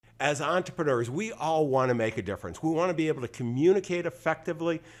as entrepreneurs, we all want to make a difference. We want to be able to communicate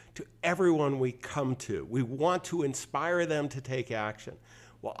effectively to everyone we come to. We want to inspire them to take action.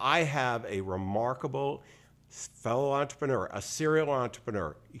 Well, I have a remarkable fellow entrepreneur, a serial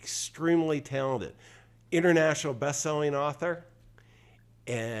entrepreneur, extremely talented, international best-selling author,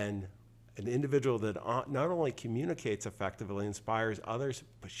 and an individual that not only communicates effectively, inspires others,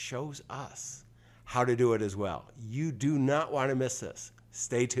 but shows us how to do it as well. You do not want to miss this.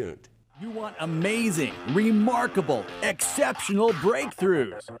 Stay tuned. You want amazing, remarkable, exceptional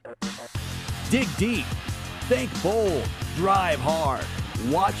breakthroughs. Dig deep, think bold, drive hard,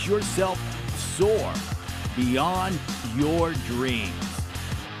 watch yourself soar beyond your dreams.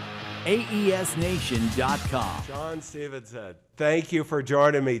 AESNation.com. Shawn Stevenson, thank you for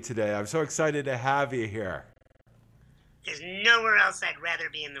joining me today. I'm so excited to have you here. There's nowhere else I'd rather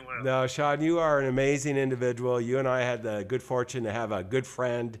be in the world. No, Shawn, you are an amazing individual. You and I had the good fortune to have a good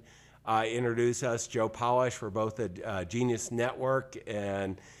friend introduce us, Joe Polish. We're both at Genius Network,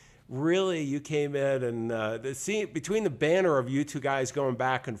 and really you came in and between the banner of you two guys going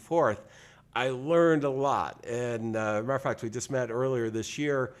back and forth, I learned a lot. And matter of fact, we just met earlier this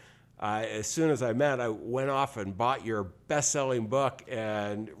year. As soon as I met, I went off and bought your best-selling book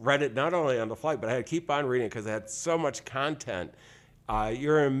and read it not only on the flight, but I had to keep on reading it because it had so much content.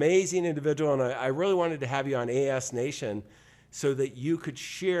 You're an amazing individual, and I really wanted to have you on AES Nation so that you could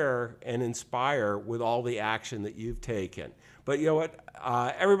share and inspire with all the action that you've taken. But you know what?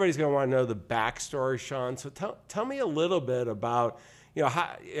 Everybody's going to want to know the backstory, Shawn. So tell me a little bit about,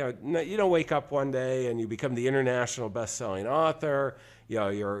 how you don't wake up one day and you become the international best-selling author.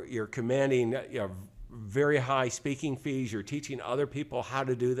 You're commanding very high speaking fees. You're teaching other people how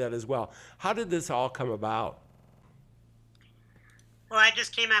to do that as well. How did this all come about? Well, I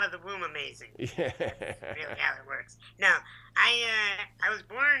just came out of the womb amazing. Yeah. Really how it works. No, I was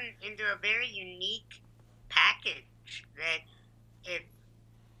born into a very unique package that if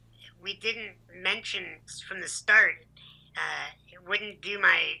we didn't mention from the start, it wouldn't do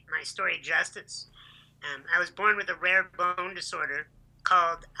my story justice. I was born with a rare bone disorder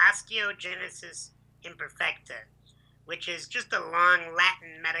called osteogenesis imperfecta, which is just a long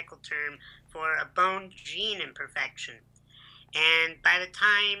Latin medical term for a bone gene imperfection. And by the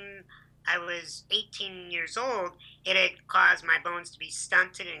time I was 18 years old, it had caused my bones to be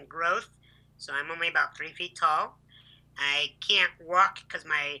stunted in growth. So I'm only about 3 feet tall. I can't walk because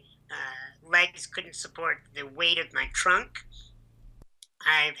my legs couldn't support the weight of my trunk.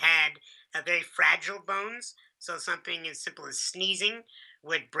 I've had very fragile bones, so something as simple as sneezing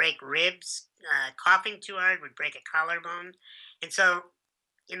would break ribs. Coughing too hard would break a collarbone. And so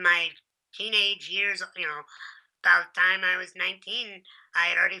in my teenage years, about the time I was 19, I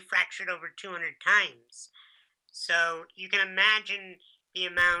had already fractured over 200 times. So you can imagine the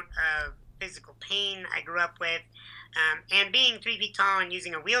amount of physical pain I grew up with. And being 3 feet tall and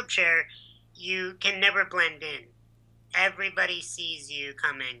using a wheelchair, you can never blend in. Everybody sees you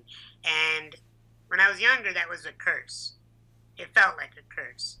coming. And when I was younger, that was a curse. It felt like a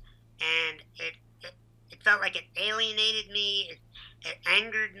curse. And it felt like it alienated me. It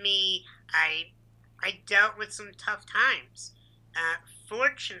angered me. I dealt with some tough times.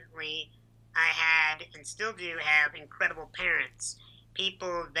 Fortunately, I had and still do have incredible parents,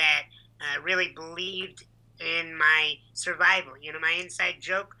 people that really believed in my survival. My inside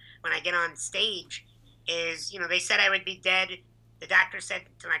joke when I get on stage is, they said I would be dead. The doctor said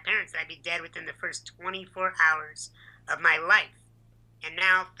to my parents that I'd be dead within the first 24 hours of my life. And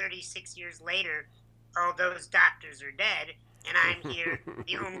now, 36 years later, all those doctors are dead, and I'm here,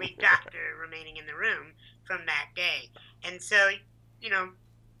 the only doctor remaining in the room from that day. And so,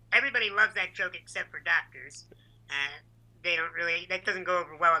 everybody loves that joke except for doctors. They don't really, that doesn't go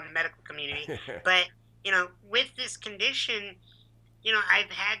over well in the medical community. But, with this condition,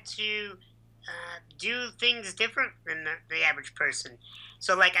 I've had to do things different than the average person.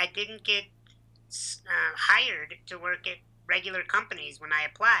 So, like, I didn't get hired to work at regular companies when I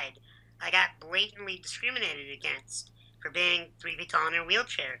applied. I got blatantly discriminated against for being 3 feet tall in a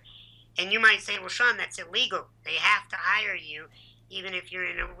wheelchair. And you might say, well, Shawn, that's illegal. They have to hire you even if you're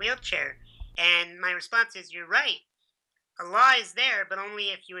in a wheelchair. And my response is, you're right. A law is there, but only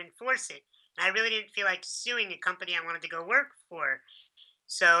if you enforce it. And I really didn't feel like suing a company I wanted to go work for.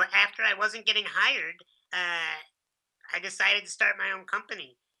 So after I wasn't getting hired, I decided to start my own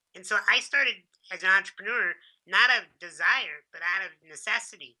company. And so I started as an entrepreneur, not out of desire, but out of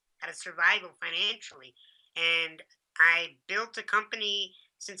necessity, out of survival financially. And I built a company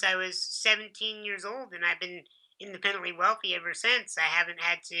since I was 17 years old, and I've been independently wealthy ever since. I haven't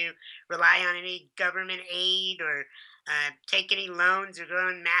had to rely on any government aid or take any loans or go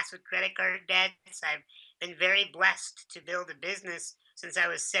on massive credit card debts. I've been very blessed to build a business since I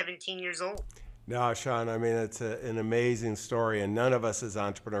was 17 years old. No, Sean, I mean, it's an amazing story, and none of us as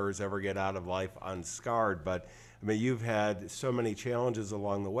entrepreneurs ever get out of life unscarred. But I mean, you've had so many challenges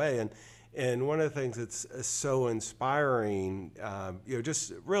along the way, and one of the things that's so inspiring,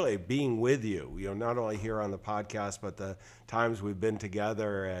 just really being with you, not only here on the podcast, but the times we've been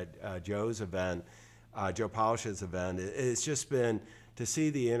together at Joe's event, Joe Polish's event. It's just been to see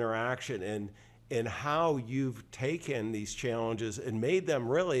the interaction and how you've taken these challenges and made them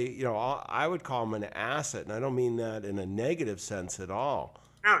really, I would call them an asset. And I don't mean that in a negative sense at all.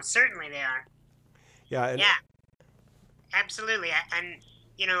 Oh, certainly they are. Yeah. Yeah, absolutely.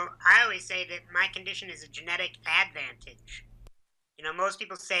 I always say that my condition is a genetic advantage. Most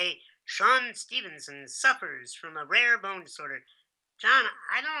people say Sean Stevenson suffers from a rare bone disorder. John,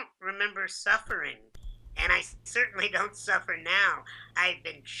 I don't remember suffering, and I certainly don't suffer now. I've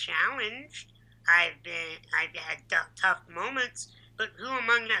been challenged. I've had tough moments, but who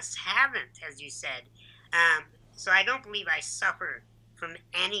among us haven't, as you said? So I don't believe I suffer from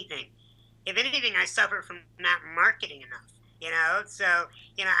anything. If anything, I suffer from not marketing enough. So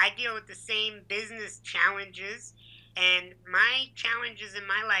I deal with the same business challenges, and my challenges in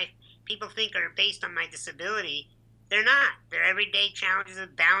my life, people think are based on my disability. They're not. They're everyday challenges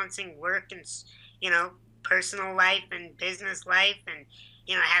of balancing work and personal life and business life, and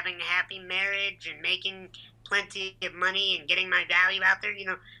having a happy marriage and making plenty of money and getting my value out there.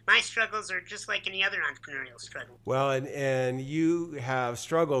 My struggles are just like any other entrepreneurial struggle. Well, and you have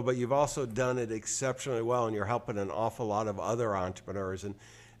struggled, but you've also done it exceptionally well, and you're helping an awful lot of other entrepreneurs. And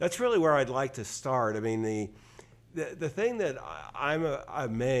that's really where I'd like to start. I mean, the thing that I'm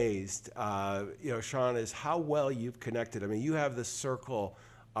amazed, Sean, is how well you've connected. I mean, you have this circle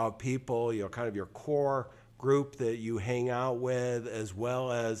of people, kind of your core group that you hang out with, as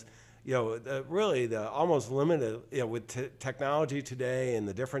well as really the almost limited, with technology today and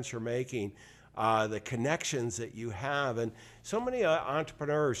the difference you're making, the connections that you have. And so many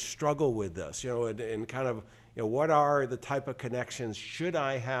entrepreneurs struggle with this, and kind of, what are the type of connections should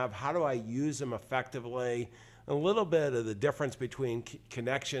I have? How do I use them effectively? A little bit of the difference between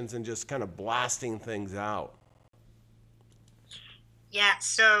connections and just kind of blasting things out. Yeah,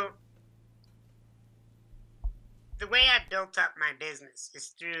 so the way I built up my business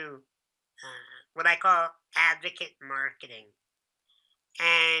is through what I call advocate marketing.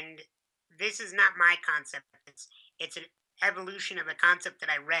 And this is not my concept. It's an evolution of a concept that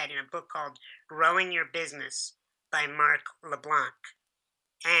I read in a book called Growing Your Business by Mark LeBlanc.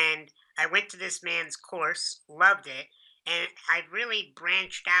 And I went to this man's course, loved it, and I've really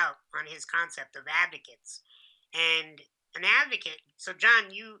branched out on his concept of advocates. And an advocate, so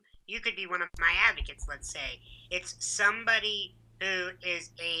John, you could be one of my advocates, let's say. It's somebody who is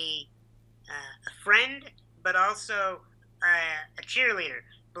a friend, but also a cheerleader,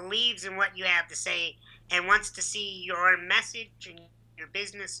 believes in what you have to say, and wants to see your message and your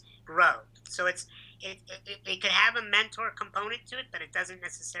business grow. So it could have a mentor component to it, but it doesn't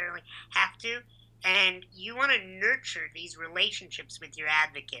necessarily have to. And you want to nurture these relationships with your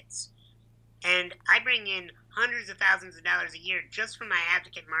advocates. And I bring in hundreds of thousands of dollars a year just from my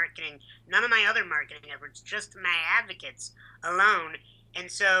advocate marketing, none of my other marketing efforts, just my advocates alone. And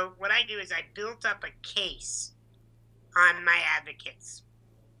so what I do is I built up a case on my advocates.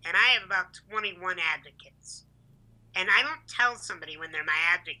 And I have about 21 advocates. And I don't tell somebody when they're my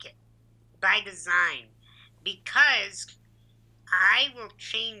advocate by design, because I will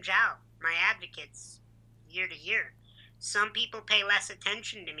change out my advocates year to year. Some people pay less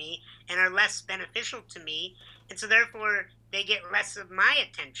attention to me and are less beneficial to me, and so therefore they get less of my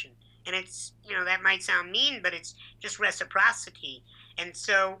attention. And it's, that might sound mean, but it's just reciprocity. And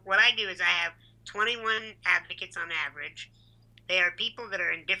so what I do is I have 21 advocates on average. They are people that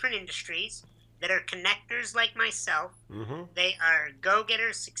are in different industries, that are connectors like myself. Mm-hmm. They are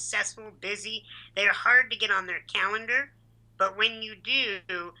go-getters, successful, busy. They are hard to get on their calendar, but when you do,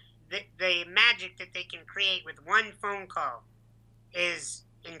 the magic that they can create with one phone call is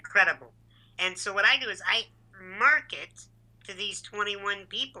incredible. And so what I do is I market to these 21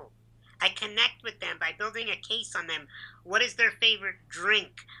 people. I connect with them by building a case on them. What is their favorite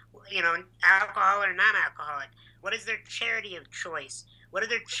drink? Alcohol or non-alcoholic? What is their charity of choice? What are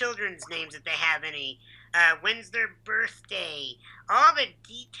their children's names if they have any? When's their birthday? All the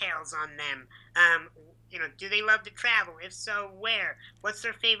details on them. Do they love to travel? If so, where? What's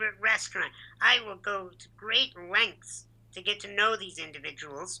their favorite restaurant? I will go to great lengths to get to know these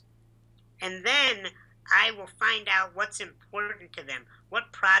individuals. And then I will find out what's important to them.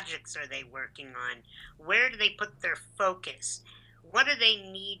 What projects are they working on? Where do they put their focus? What do they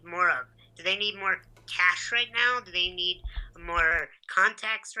need more of? Do they need more cash right now? Do they need more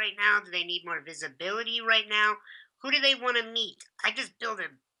contacts right now? Do they need more visibility right now? Who do they want to meet? I just build a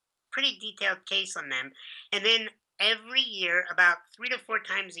pretty detailed case on them. And then every year, about 3 to 4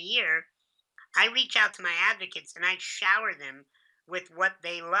 times a year, I reach out to my advocates and I shower them with what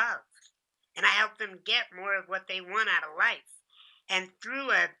they love. And I help them get more of what they want out of life. And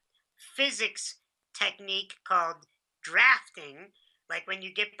through a physics technique called drafting, like when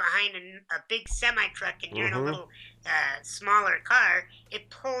you get behind a big semi truck and you're in a Mm-hmm. little smaller car, it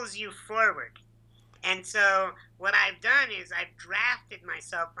pulls you forward. And so what I've done is I've drafted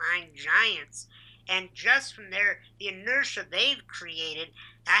myself behind giants, and just from the inertia they've created,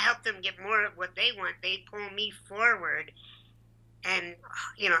 I help them get more of what they want. They pull me forward, and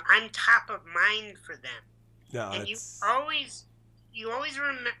I'm top of mind for them. No, And it's you always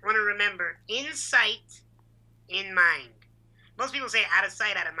want to remember insight in mind. Most people say out of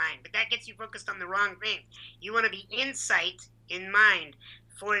sight, out of mind, but that gets you focused on the wrong thing. You want to be insight in mind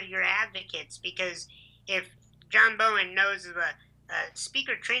for your advocates, because if John Bowen knows of a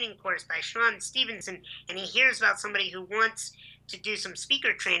speaker training course by Sean Stevenson and he hears about somebody who wants to do some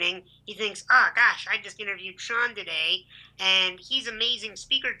speaker training, he thinks, oh gosh, I just interviewed Sean today and he's amazing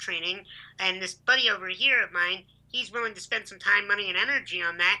speaker training, and this buddy over here of mine, he's willing to spend some time, money, and energy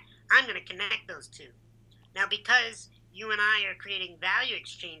on that. I'm going to connect those two. Now, because you and I are creating value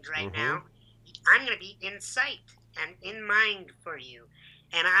exchange right mm-hmm. now, I'm going to be in sight and in mind for you.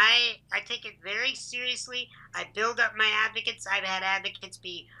 And I take it very seriously. I build up my advocates. I've had advocates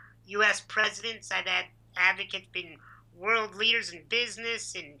be U.S. presidents. I've had advocates be world leaders in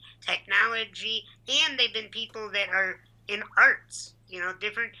business and technology, and they've been people that are in arts,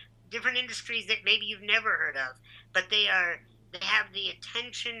 different industries that maybe you've never heard of, but they have the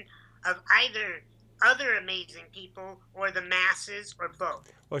attention of either other amazing people or the masses or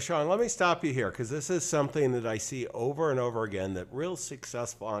both. Well, Sean, let me stop you here because this is something that I see over and over again that real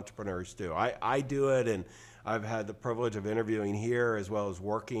successful entrepreneurs do. I do it, and I've had the privilege of interviewing here as well as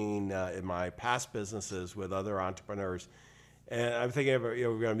working in my past businesses with other entrepreneurs. And I'm thinking of,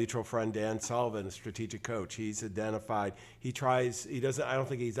 we've got a mutual friend, Dan Sullivan, a strategic coach. He's identified, he doesn't, I don't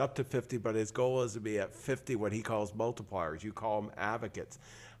think he's up to 50, but his goal is to be at 50, what he calls multipliers. You call them advocates.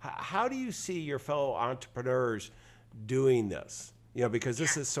 How do you see your fellow entrepreneurs doing this? Because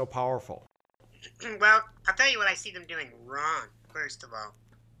this is so powerful. Well, I'll tell you what I see them doing wrong, first of all.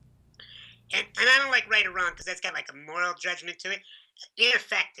 And I don't like right or wrong because that's got like a moral judgment to it.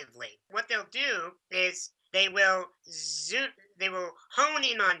 Ineffectively. What they'll do is they will hone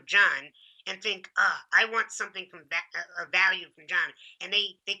in on John and think, I want something from value from John. And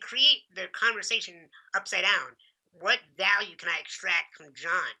they create the conversation upside down. What value can I extract from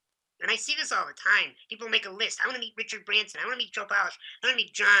John? And I see this all the time. People make a list. I want to meet Richard Branson. I want to meet Joe Polish. I want to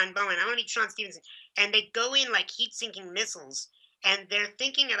meet John Bowen. I want to meet Sean Stevenson. And they go in like heat-sinking missiles, and they're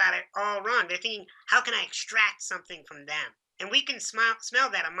thinking about it all wrong. They're thinking, how can I extract something from them? And we can smell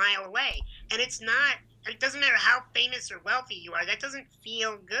that a mile away. And it doesn't matter how famous or wealthy you are. That doesn't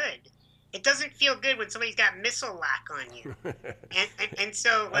feel good. It doesn't feel good when somebody's got missile lock on you. and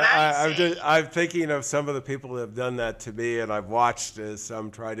so what I'm thinking of some of the people that have done that to me, and I've watched as some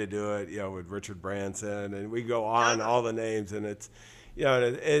try to do it, with Richard Branson, and we go on all the names, and it's,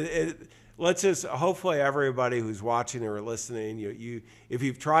 let's just, hopefully everybody who's watching or listening, if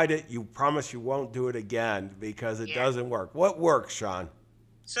you've tried it, you promise you won't do it again because it doesn't work. What works, Sean?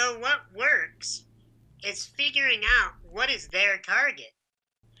 So what works is figuring out what is their target.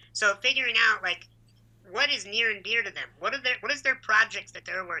 So figuring out like what is near and dear to them. What is their projects that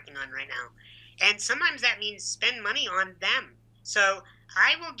they're working on right now? And sometimes that means spend money on them. So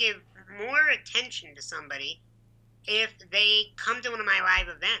I will give more attention to somebody if they come to one of my live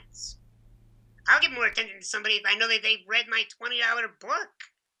events. I'll give more attention to somebody if I know that they've read my $20 book.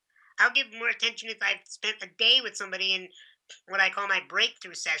 I'll give more attention if I've spent a day with somebody in what I call my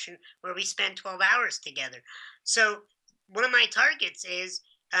breakthrough session, where we spend 12 hours together. So one of my targets is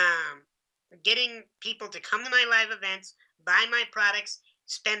getting people to come to my live events, buy my products,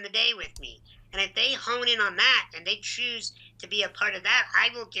 spend the day with me. And if they hone in on that and they choose to be a part of that, I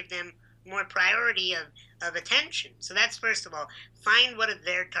will give them more priority of attention. So that's first of all, find what are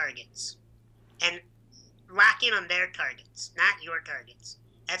their targets and lock in on their targets, not your targets.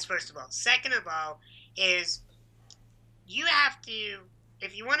 That's first of all. Second of all is you have to,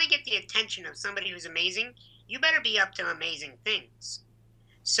 if you want to get the attention of somebody who's amazing, you better be up to amazing things.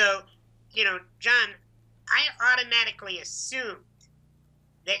 So, John, I automatically assumed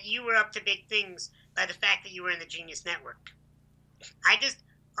that you were up to big things by by the fact that you were in the Genius Network. I just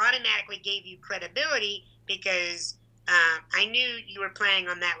automatically gave you credibility because I knew you were playing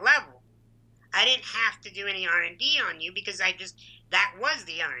on that level. I didn't have to do any R&D on you because that was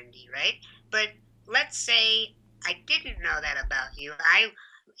the R&D, right? But let's say I didn't know that about you.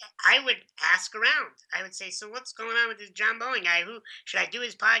 I would ask around. I would say, so what's going on with this John Bowen guy? Who should I do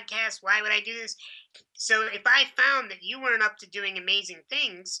his podcast? Why would I do this? So if I found that you weren't up to doing amazing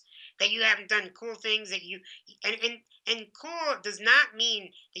things, that you haven't done cool things, that you and cool does not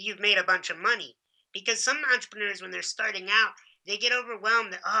mean that you've made a bunch of money. Because some entrepreneurs, when they're starting out, they get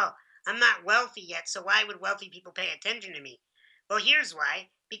overwhelmed that, oh, I'm not wealthy yet, so why would wealthy people pay attention to me? Well, here's why.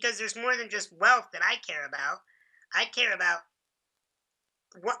 Because there's more than just wealth that I care about. I care about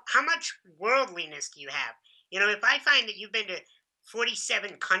how much worldliness do you have? If I find that you've been to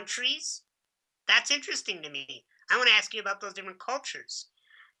 47 countries, that's interesting to me. I want to ask you about those different cultures.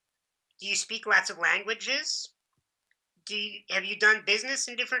 Do you speak lots of languages? Have you done business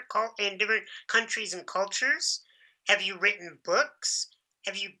in different countries and cultures? Have you written books?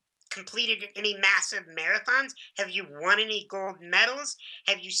 Have you completed any massive marathons? Have you won any gold medals?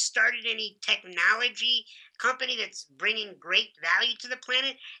 Have you started any technology company that's bringing great value to the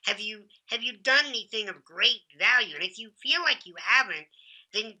planet? Have you done anything of great value? And if you feel like you haven't,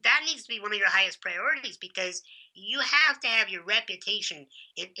 then that needs to be one of your highest priorities, because you have to have your reputation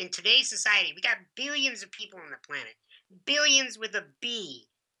in today's society. We got billions of people on the planet, billions with a B,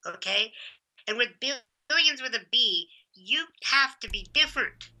 okay? And with billions with a B, you have to be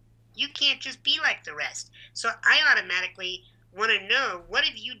different. You can't just be like the rest. So I automatically want to know, what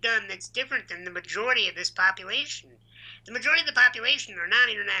have you done that's different than the majority of this population? The majority of the population are not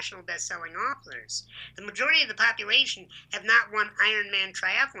international best-selling authors. The majority of the population have not won Ironman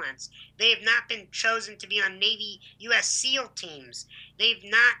triathlons. They have not been chosen to be on Navy U.S. SEAL teams. They've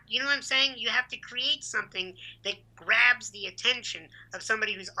not, you know what I'm saying? You have to create something that grabs the attention of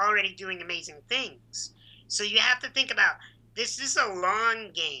somebody who's already doing amazing things. So you have to think about, this is a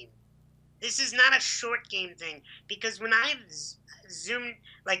long game. This is not a short game thing, because when I've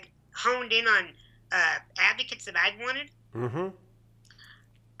honed in on advocates that I've wanted,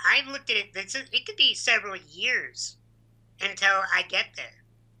 I've looked at it. It could be several years until I get there.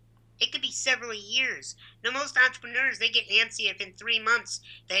 It could be several years. Now, most entrepreneurs, they get antsy if in 3 months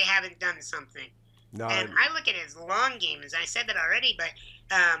they haven't done something. No, and I look at it as a long game, as I said that already. But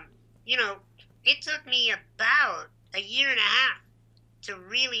it took me about a year and a half to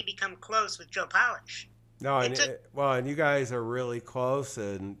really become close with Joe Polish. No, and you guys are really close,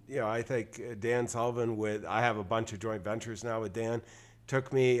 and I think Dan Sullivan, I have a bunch of joint ventures now with Dan,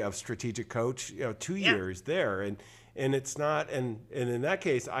 took me a strategic coach, 2 years there, and it's not, and in that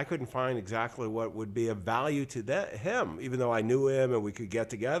case, I couldn't find exactly what would be of value to him, even though I knew him and we could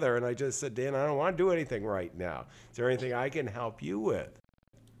get together, and I just said, Dan, I don't want to do anything right now. Is there anything I can help you with?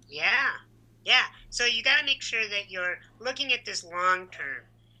 Yeah. So you got to make sure that you're looking at this long term.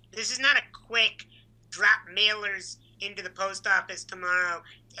 This is not a quick drop mailers into the post office tomorrow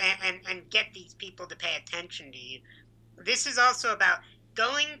and get these people to pay attention to you. This is also about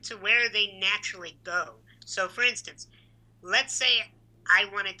going to where they naturally go. So, for instance, let's say I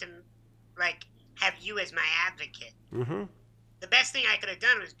wanted to have you as my advocate. Mm-hmm. The best thing I could have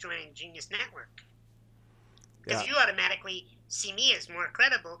done was joining Genius Network, because you automatically see me as more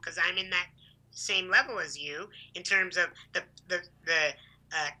credible, because I'm in that same level as you in terms of the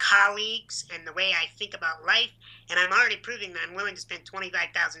colleagues and the way I think about life, and I'm already proving that I'm willing to spend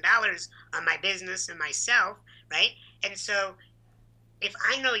 $25,000 on my business and myself, right? And so if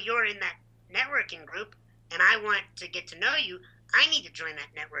I know you're in that networking group and I want to get to know you, I need to join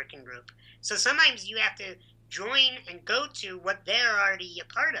that networking group. So sometimes you have to join and go to what they're already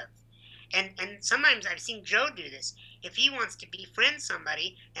a part of. And sometimes I've seen Joe do this. If he wants to befriend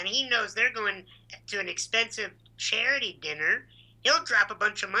somebody and he knows they're going to an expensive charity dinner, he'll drop a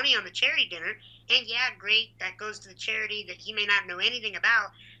bunch of money on the charity dinner, and great, that goes to the charity that he may not know anything about,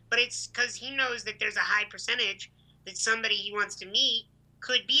 but it's because he knows that there's a high percentage that somebody he wants to meet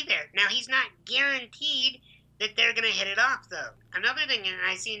could be there. Now, he's not guaranteed that they're going to hit it off, though. Another thing, and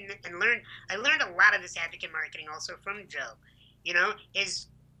I learned a lot of this advocate marketing also from Joe, is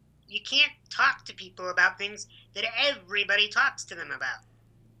you can't talk to people about things that everybody talks to them about.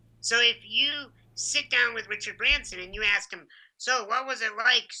 So if you sit down with Richard Branson and you ask him, so what was it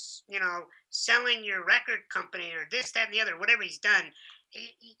like, selling your record company or this, that, and the other, whatever he's done,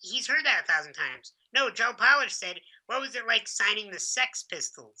 he's heard that 1,000 times. No, Joe Polish said, what was it like signing the Sex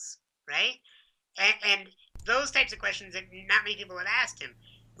Pistols, right? And those types of questions that not many people had asked him.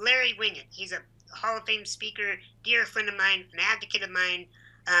 Larry Winget, he's a Hall of Fame speaker, dear friend of mine, an advocate of mine.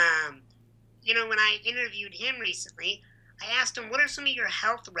 when I interviewed him recently, I asked him, what are some of your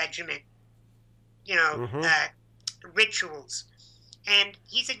health regimen, you know, Mm-hmm. uh, rituals? And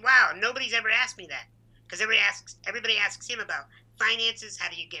he said, wow, nobody's ever asked me that. Because everybody asks him about finances, how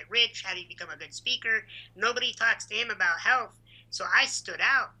do you get rich, how do you become a good speaker? Nobody talks to him about health. So I stood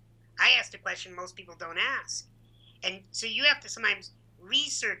out. I asked a question most people don't ask. And so you have to sometimes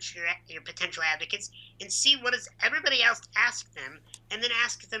research your potential advocates and see what does everybody else ask them, and then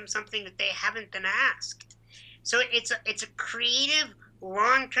ask them something that they haven't been asked. So it's a creative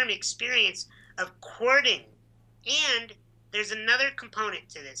long-term experience of courting. And there's another component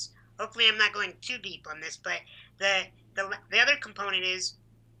to this. Hopefully I'm not going too deep on this, but the other component is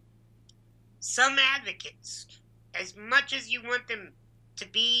some advocates, as much as you want them to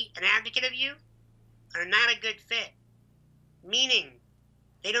be an advocate of you, are not a good fit. Meaning,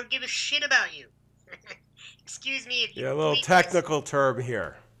 they don't give a shit about you. Excuse me if you Yeah, a little bleep this. technical term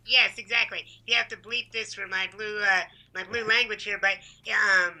here. Yes, exactly. You have to bleep this for my blue language here, but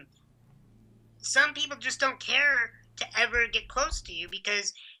some people just don't care to ever get close to you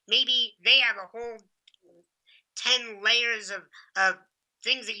because maybe they have a whole 10 layers of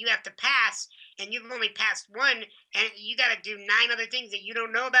things that you have to pass, and you've only passed one, and you got to do 9 other things that you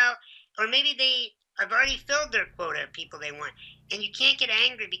don't know about. Or maybe they have already filled their quota of people they want, and you can't get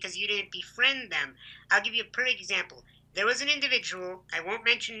angry because you didn't befriend them. I'll give you a perfect example. There was an individual, I won't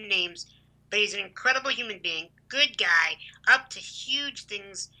mention names, but he's an incredible human being, good guy, up to huge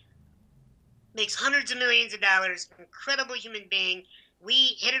things, makes hundreds of millions of dollars, incredible human being.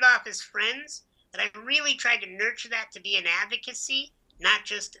 We hit it off as friends, but I really tried to nurture that to be an advocacy, not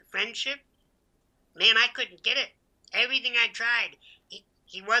just a friendship. Man, I couldn't get it. Everything I tried,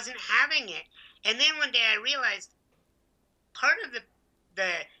 he wasn't having it. And then one day I realized part of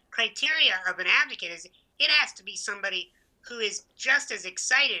the criteria of an advocate is it has to be somebody who is just as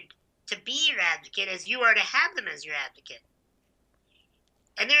excited to be your advocate as you are to have them as your advocate.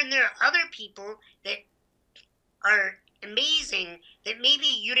 And then there are other people that are amazing that maybe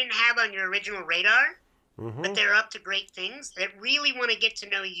you didn't have on your original radar, Mm-hmm. but they're up to great things that really want to get to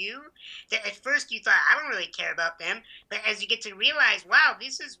know you. That at first you thought, I don't really care about them, but as you get to realize, wow,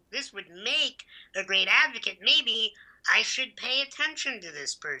 this would make a great advocate. Maybe I should pay attention to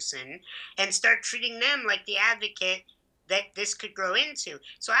this person and start treating them like the advocate that this could grow into.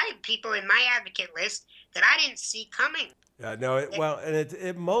 So I have people in my advocate list that I didn't see coming. Yeah, no, and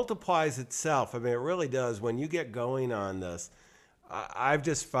it multiplies itself. I mean, it really does. When you get going on this, I've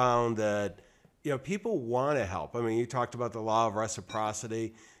just found that, people want to help. I mean, you talked about the law of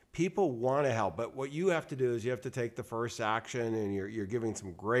reciprocity. People want to help, but what you have to do is you have to take the first action, and you're giving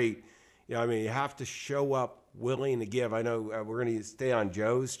some great, you have to show up willing to give. I know we're going to stay on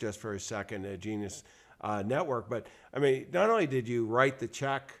Joe's just for a second, Genius Network, but I mean, not only did you write the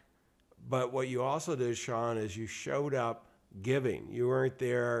check, but what you also did, Sean, is you showed up giving. You weren't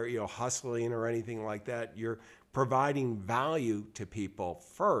there, hustling or anything like that. You're providing value to people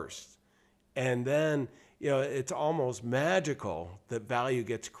first. And then, it's almost magical that value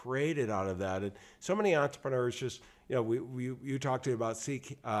gets created out of that. And so many entrepreneurs just, you talked to about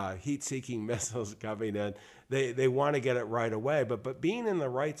heat-seeking missiles coming in. They want to get it right away. But being in the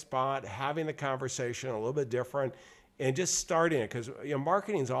right spot, having the conversation a little bit different, and just starting it, because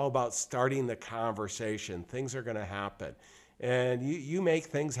marketing is all about starting the conversation. Things are going to happen, and you make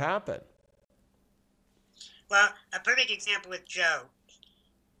things happen. Well, a perfect example with Joe.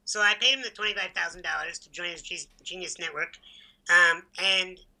 So I paid him the $25,000 to join his Genius Network,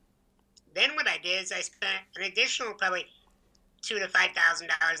 and then what I did is I spent an additional probably $2,000 to $5,000.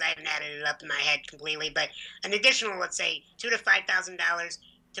 I haven't added it up in my head completely, but an additional, let's say, $2,000 to $5,000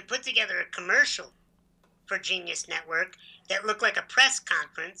 to put together a commercial for Genius Network that looked like a press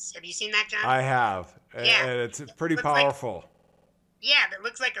conference. Have you seen that, John? I have. Yeah. And it's pretty Looks powerful. Yeah, that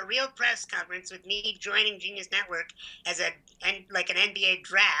looks like a real press conference with me joining Genius Network as like an NBA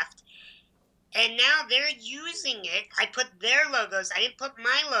draft. And now they're using it. I put their logos. I didn't put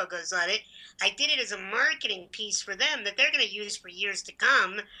my logos on it. I did it as a marketing piece for them that they're going to use for years to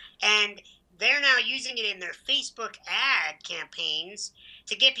come. And they're now using it in their Facebook ad campaigns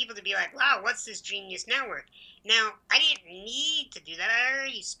to get people to be like, wow, what's this Genius Network? Now, I didn't need to do that. I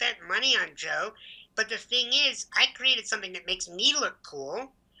already spent money on Joe. But the thing is, I created something that makes me look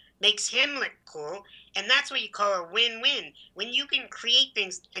cool, makes him look cool, and that's what you call a win-win. When you can create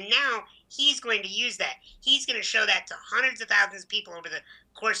things, and now he's going to use that. He's going to show that to hundreds of thousands of people over the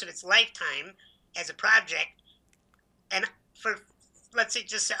course of its lifetime as a project. And for, let's say,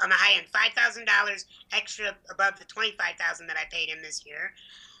 just on the high end, $5,000 extra above the $25,000 that I paid him this year,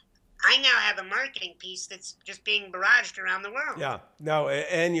 I now have a marketing piece that's just being barraged around the world. Yeah, no,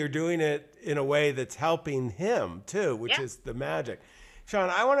 and you're doing it in a way that's helping him too, which Yeah. is the magic. Sean,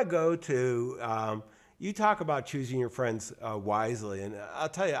 I want to go to you talk about choosing your friends wisely, and I'll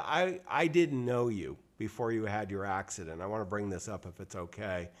tell you, I didn't know you before you had your accident. I want to bring this up if it's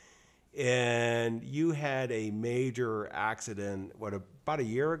okay. And you had a major accident, what, about a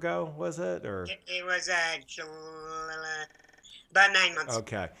year ago, was it? Or It was about 9 months.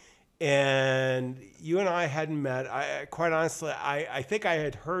 okay. And you and I hadn't met. Quite honestly, I think I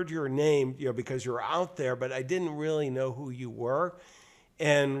had heard your name, because you're out there, but I didn't really know who you were.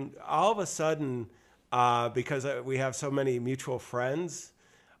 And all of a sudden, because we have so many mutual friends,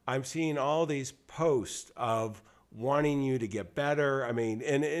 I'm seeing all these posts of wanting you to get better. I mean,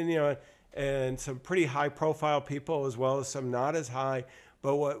 and some pretty high profile people as well as some not as high.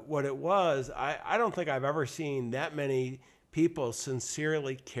 But what it was, I don't think I've ever seen that many people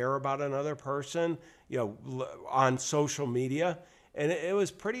sincerely care about another person, on social media. And it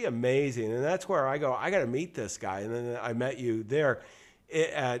was pretty amazing. And that's where I go, I got to meet this guy. And then I met you there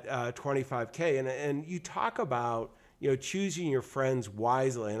at 25K. And you talk about, choosing your friends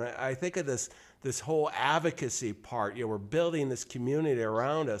wisely. And I think of this whole advocacy part. We're building this community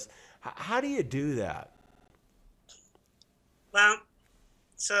around us. How do you do that? Well,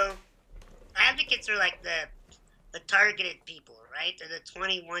 so advocates are like the targeted people, right? They're the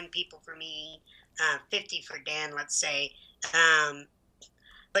 21 people for me, 50 for Dan, let's say.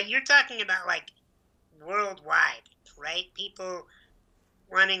 But you're talking about like worldwide, right? People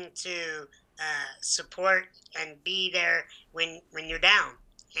wanting to support and be there when you're down,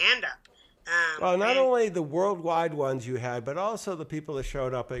 hand up. Well, not only the worldwide ones you had, but also the people that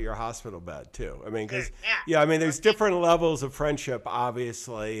showed up at your hospital bed too. I mean, because there's different levels of friendship,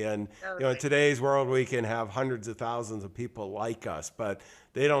 obviously, and in today's world, we can have hundreds of thousands of people like us, but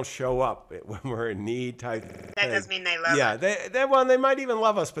they don't show up when we're in need. Type. That doesn't mean they love us. Yeah, they might even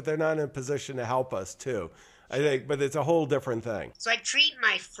love us, but they're not in a position to help us too. I think, but it's a whole different thing. So I treat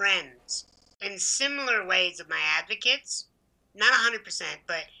my friends in similar ways of my advocates, not 100%,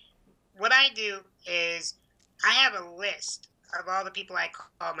 but what I do is I have a list of all the people I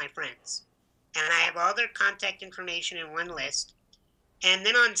call my friends. And I have all their contact information in one list. And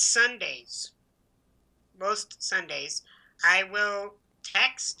then on Sundays, most Sundays, I will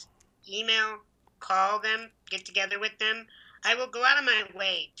text, email, call them, get together with them. I will go out of my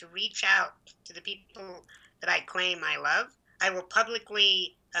way to reach out to the people that I claim I love. I will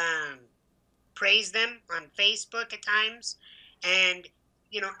publicly praise them on Facebook at times. And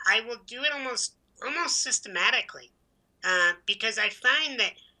I will do it almost systematically because I find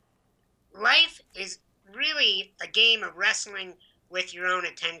that life is really a game of wrestling with your own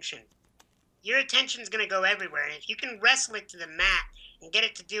attention. Your attention is going to go everywhere, and if you can wrestle it to the mat and get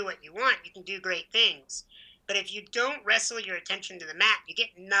it to do what you want, you can do great things. But if you don't wrestle your attention to the mat, you get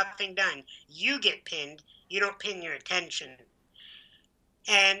nothing done. You get pinned. You don't pin your attention.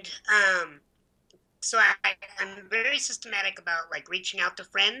 And so I'm very systematic about like reaching out to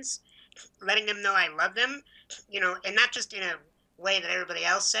friends, letting them know I love them, and not just in a way that everybody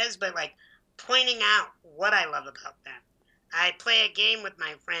else says, but like pointing out what I love about them. I play a game with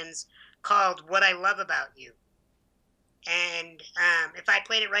my friends called What I Love About You. And if I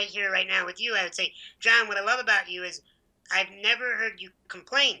played it right here, right now with you, I would say, John, what I love about you is I've never heard you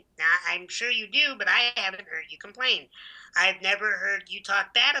complain. Now, I'm sure you do, but I haven't heard you complain. I've never heard you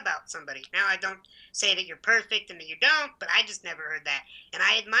talk bad about somebody. Now, I don't say that you're perfect and that you don't, but I just never heard that. And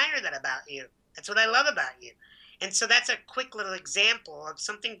I admire that about you. That's what I love about you. And so that's a quick little example of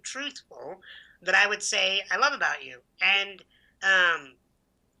something truthful that I would say I love about you. And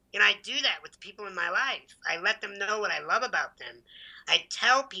I do that with the people in my life. I let them know what I love about them. I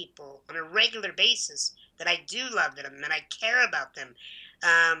tell people on a regular basis that I do love them and I care about them.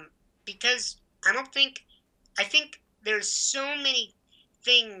 Because I think there's so many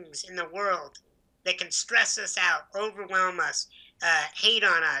things in the world that can stress us out, overwhelm us, hate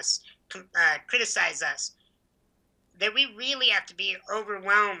on us, criticize us, that we really have to be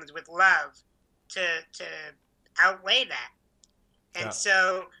overwhelmed with love to outweigh that. And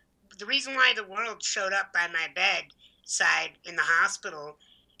so the reason why the world showed up by my bedside in the hospital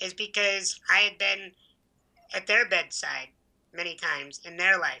is because I had been at their bedside many times in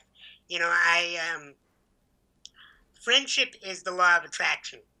their life. Friendship is the law of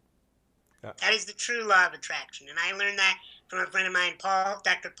attraction. Yeah. That is the true law of attraction. And I learned that from a friend of mine,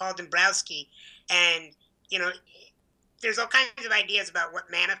 Dr. Paul Dombrowski. And, there's all kinds of ideas about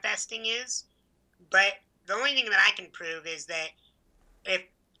what manifesting is. But the only thing that I can prove is that if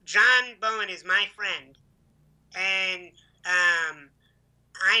John Bowen is my friend and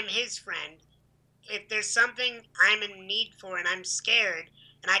I'm his friend. If there's something I'm in need for and I'm scared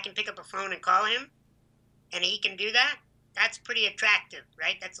and I can pick up a phone and call him and he can do that, that's pretty attractive,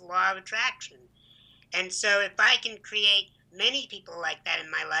 right? That's a law of attraction. And so if I can create many people like that in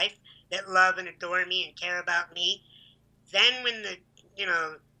my life that love and adore me and care about me, then when the, you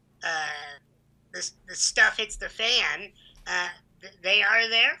know, uh, the stuff hits the fan, uh, they are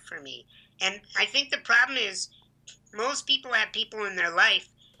there for me. And I think the problem is most people have people in their life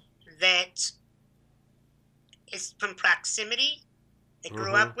that is from proximity. They grew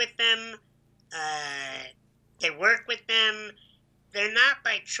Mm-hmm. up with them. They work with them. They're not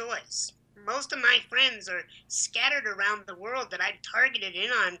by choice. Most of my friends are scattered around the world that I've targeted in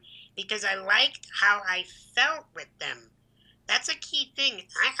on because I liked how I felt with them. That's a key thing.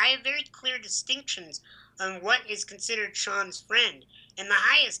 I have very clear distinctions on what is considered Sean's friend. And the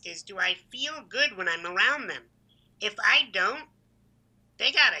highest is, do I feel good when I'm around them? If I don't,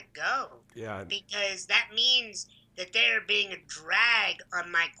 they gotta go, Yeah. because that means that they're being a drag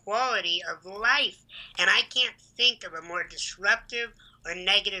on my quality of life. And I can't think of a more disruptive or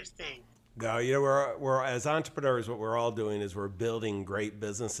negative thing. No, we're as entrepreneurs, what we're all doing is we're building great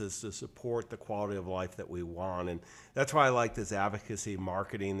businesses to support the quality of life that we want, and that's why I like this advocacy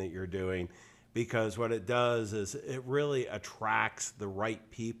marketing that you're doing, because what it does is it really attracts the right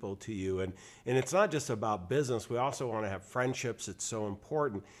people to you, and it's not just about business. We also want to have friendships. It's so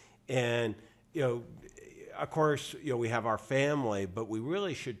important, and you know. Of course, we have our family, but we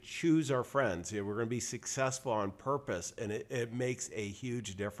really should choose our friends. We're going to be successful on purpose, and it makes a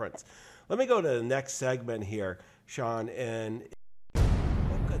huge difference. Let me go to the next segment here, Sean, and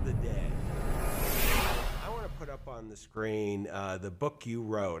book of the day. I want to put up on the screen the book you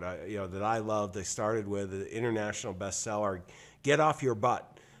wrote, that I loved. I started with the international bestseller, Get Off Your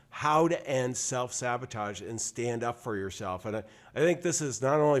Butt: How to End Self-Sabotage and Stand Up for Yourself. And I think this is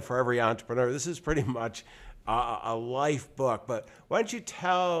not only for every entrepreneur, this is pretty much a life book. But why don't you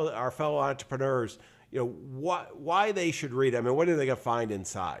tell our fellow entrepreneurs, why they should read it? I mean, what are they going to find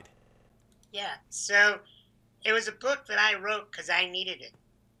inside? Yeah. So it was a book that I wrote because I needed it.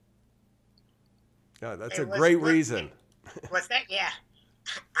 Yeah, that's a It was a great book. reason. What's that? Yeah.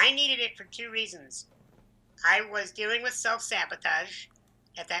 I needed it for two reasons. I was dealing with self sabotage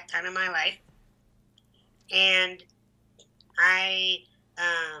at that time in my life, and I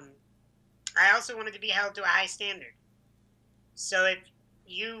um, I also wanted to be held to a high standard. So if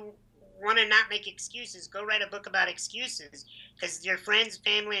you want to not make excuses, go write a book about excuses, because your friends,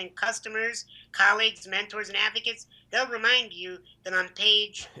 family, and customers, colleagues, mentors, and advocates, they'll remind you that on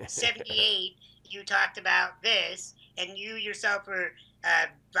page 78 you talked about this, and you yourself are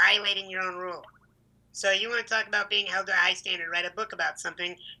violating your own rule. So you want to talk about being held to a high standard, write a book about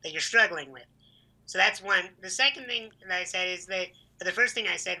something that you're struggling with. So that's one. The second thing that I said is that the first thing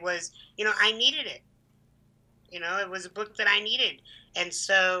I said was, I needed it. It was a book that I needed. And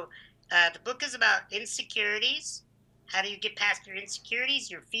so the book is about insecurities. How do you get past your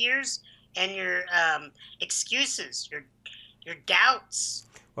insecurities, your fears, and your excuses, your doubts?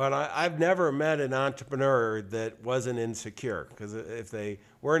 Well, I've never met an entrepreneur that wasn't insecure, because if they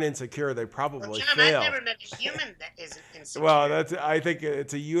weren't insecure, they Well, probably John, I've failed. never met a human that isn't insecure. Well, I think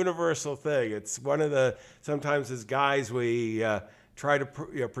it's a universal thing. It's one of the, sometimes as guys we try to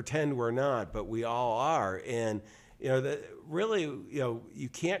pretend we're not, but we all are. And really, you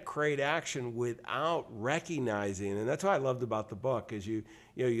can't create action without recognizing, and that's what I loved about the book, is you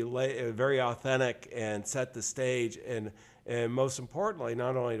lay very authentic and set the stage, and most importantly,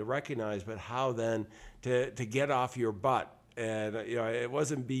 not only to recognize, but how then to get off your butt. And it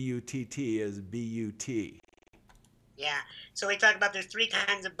wasn't B-U-T-T, it's B-U-T. Yeah. So we talk about there's three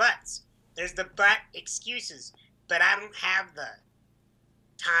kinds of butts. There's the butt excuses, but I don't have the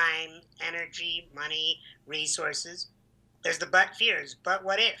time, energy, money, resources. There's the butt fears. But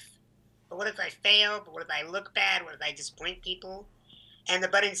what if? But what if I fail? But what if I look bad? What if I disappoint people? And the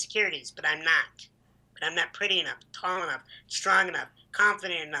butt insecurities. But I'm not. But I'm not pretty enough, tall enough, strong enough,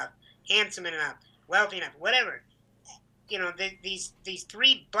 confident enough, handsome enough, wealthy enough, whatever. These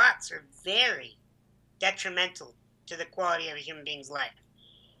three butts are very detrimental to the quality of a human being's life.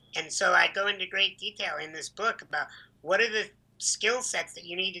 And so I go into great detail in this book about what are the skill sets that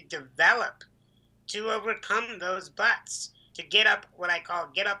you need to develop to overcome those butts, to get up, what I call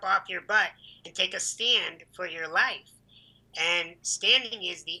get up off your butt and take a stand for your life. And standing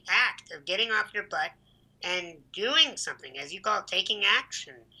is the act of getting off your butt and doing something, as you call it, taking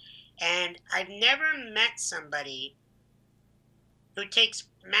action. And I've never met somebody who takes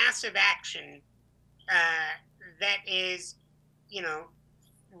massive action that is,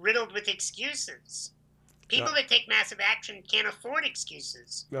 riddled with excuses. People that take massive action can't afford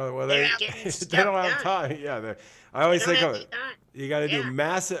excuses. No, well, They're they, out getting they stuff don't have done. time. Yeah, I They always don't think have of the time. you got to do Yeah.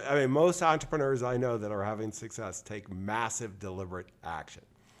 massive. I mean, most entrepreneurs I know that are having success take massive, deliberate action.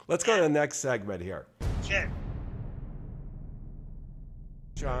 Let's go to the next segment here. Sure.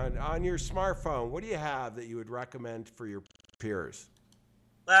 Sean, on your smartphone, what do you have that you would recommend for your peers?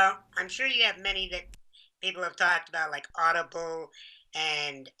 Well, I'm sure you have many that people have talked about, like Audible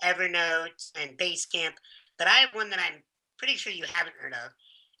and Evernote and Basecamp, but I have one that I'm pretty sure you haven't heard of,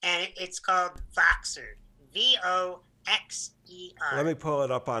 and it's called Voxer. Voxer. Let me pull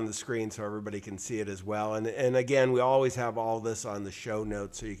it up on the screen so everybody can see it as well. And again, we always have all this on the show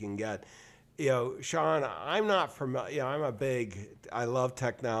notes so you can get, Sean, I'm not familiar, I love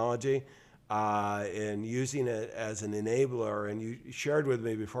technology and using it as an enabler. And you shared with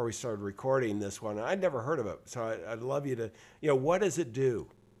me before we started recording this one, I'd never heard of it. So I'd love you to, what does it do?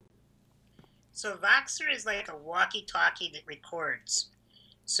 So Voxer is like a walkie-talkie that records.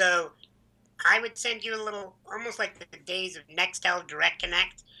 So I would send you a little, almost like the days of Nextel Direct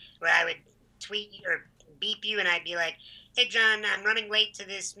Connect, where I would tweet or beep you, and I'd be like, "Hey, John, I'm running late to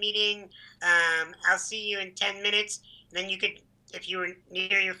this meeting. I'll see you in 10 minutes." And then you could, if you were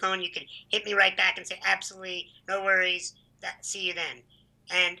near your phone, you could hit me right back and say, "Absolutely, no worries. See you then."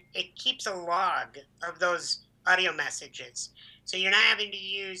 And it keeps a log of those audio messages, so you're not having to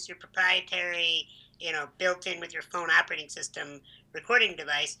use your proprietary, built in with your phone operating system recording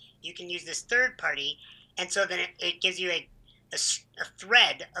device. You can use this third party, and so then it gives you a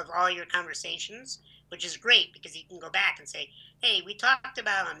thread of all your conversations, which is great because you can go back and say, "Hey, we talked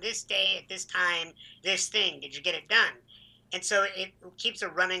about on this day at this time this thing. Did you get it done?" And so it keeps a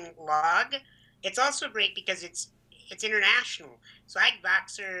running log. It's also great because it's international. So I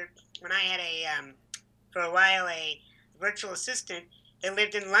Voxer when I had for a while a virtual assistant that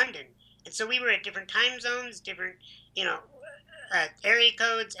lived in London, and so we were at different time zones, different area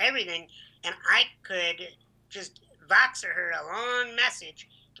codes, everything, and I could just Voxer her a long message.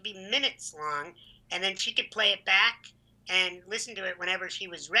 It could be minutes long, and then she could play it back and listen to it whenever she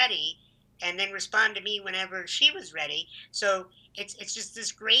was ready, and then respond to me whenever she was ready. So it's just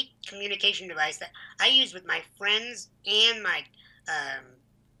this great communication device that I use with my friends and my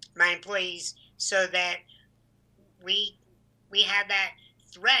employees, so that we have that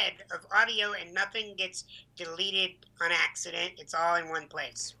thread of audio and nothing gets deleted on accident. It's all in one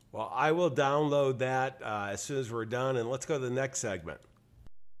place. Well, I will download that as soon as we're done, and let's go to the next segment.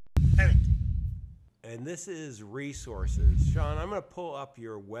 Perfect. And this is resources. Sean, I'm going to pull up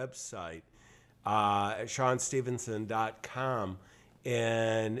your website at SeanStevenson.com.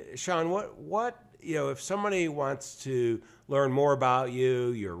 And Sean, what if somebody wants to learn more about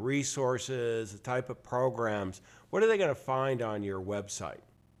you, your resources, the type of programs, what are they going to find on your website?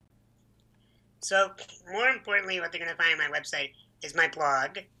 So more importantly, what they're going to find on my website is my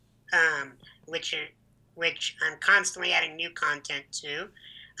blog, which I'm constantly adding new content to,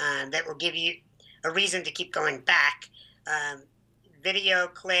 that will give you a reason to keep going back. Video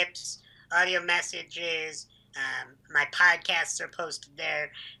clips, audio messages, my podcasts are posted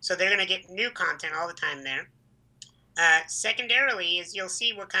there. So they're going to get new content all the time there. Secondarily is you'll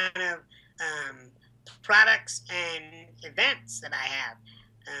see what kind of products and events that I have.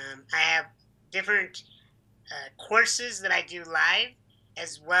 I have different courses that I do live,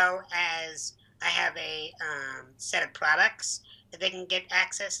 as well as I have a set of products that they can get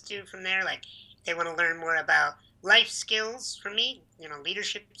access to from there. Like if they want to learn more about life skills from me,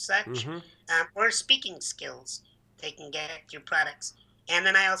 leadership such, or speaking skills, they can get through products. And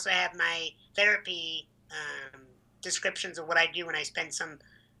then I also have my therapy descriptions of what I do when I spend some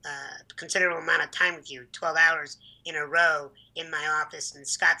considerable amount of time with you, 12 hours in a row in my office in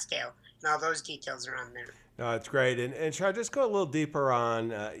Scottsdale, and all those details are on there. No, it's great. And Sean, just go a little deeper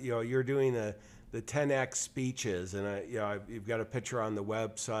on, you're doing the 10X speeches, and you've got a picture on the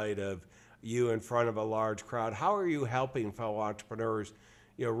website of you in front of a large crowd. How are you helping fellow entrepreneurs,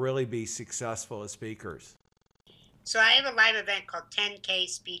 really be successful as speakers? So I have a live event called 10K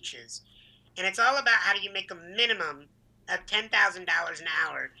Speeches, and it's all about how do you make a minimum of $10,000 an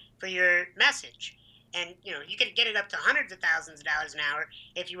hour for your message. And, you could get it up to hundreds of thousands of dollars an hour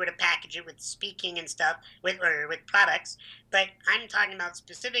if you were to package it with speaking and stuff, with products. But I'm talking about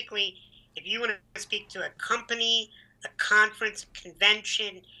specifically if you want to speak to a company, a conference, a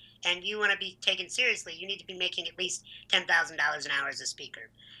convention, and you want to be taken seriously, you need to be making at least $10,000 an hour as a speaker.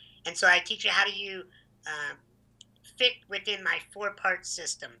 And so I teach you how do you fit within my 4-part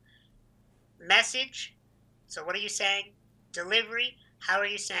system. Message, so what are you saying? Delivery, how are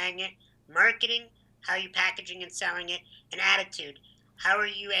you saying it? Marketing, how are you packaging and selling it? And attitude, how are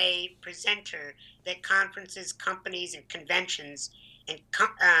you a presenter that conferences, companies, and conventions and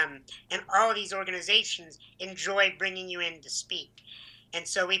all of these organizations enjoy bringing you in to speak? And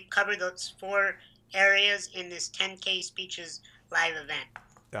so we've covered those 4 areas in this 10K Speeches live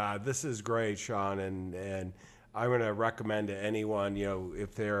event. This is great, Sean, and I'm going to recommend to anyone,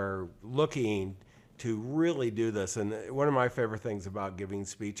 if they're looking to really do this. And one of my favorite things about giving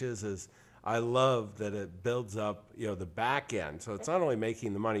speeches is I love that it builds up, the back end. So it's not only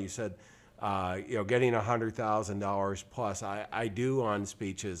making the money. You said, getting $100,000 plus. I do on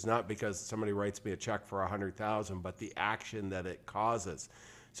speeches, not because somebody writes me a check for $100,000, but the action that it causes.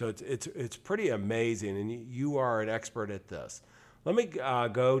 So it's pretty amazing, and you are an expert at this. Let me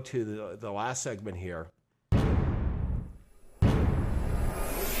go to the last segment here.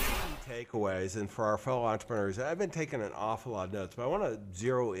 Takeaways, and for our fellow entrepreneurs, I've been taking an awful lot of notes, but I want to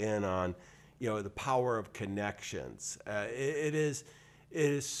zero in on the power of connections. It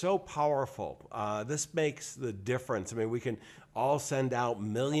is so powerful. This makes the difference. I mean, we can all send out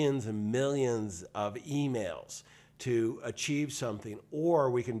millions and millions of emails to achieve something,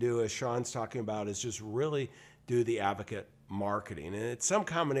 or we can do, as Sean's talking about, is just really do the advocate marketing. And it's some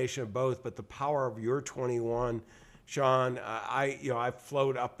combination of both, but the power of your 21, Sean, I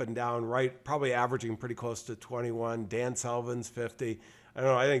float up and down, right, probably averaging pretty close to 21. Dan Sullivan's 50. I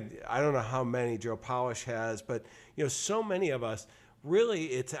don't know how many Joe Polish has, but so many of us, really,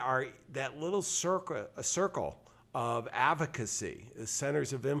 it's that little circle of advocacy, the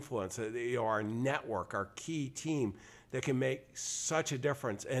centers of influence, our network, our key team that can make such a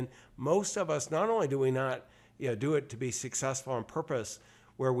difference. And most of us, not only do we not do it to be successful on purpose,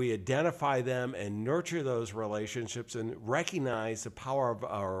 where we identify them and nurture those relationships and recognize the power of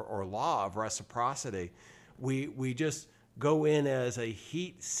or law of reciprocity, we just go in as a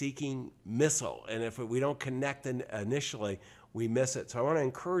heat-seeking missile. And if we don't connect initially, we miss it. So I want to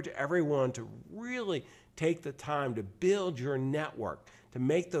encourage everyone to really take the time to build your network, to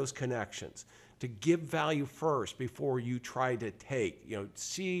make those connections, to give value first before you try to take.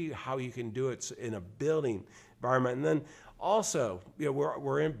 See how you can do it in a building environment. And then also,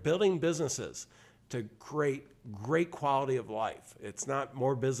 we're in building businesses to create great quality of life. It's not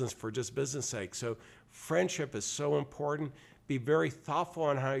more business for just business sake. So friendship is so important. Be very thoughtful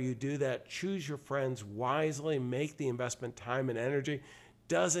on how you do that. Choose your friends wisely. Make the investment time and energy.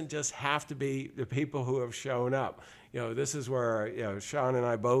 Doesn't just have to be the people who have shown up. This is where Sean and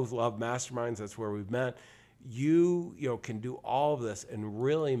I both love masterminds. That's where we've met. You can do all of this and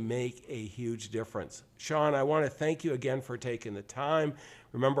really make a huge difference. Sean, I want to thank you again for taking the time.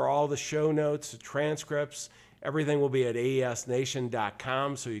 Remember, all the show notes, the transcripts, everything will be at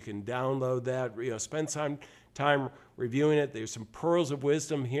aesnation.com, so you can download that. Spend some time reviewing it. There's some pearls of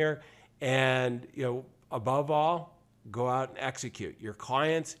wisdom here, and above all, go out and execute. Your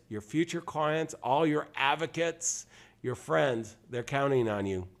clients, your future clients, all your advocates, your friends, they're counting on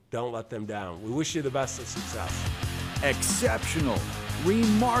you. Don't let them down. We wish you the best of success. Exceptional,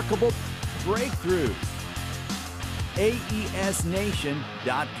 remarkable breakthroughs. aesnation.com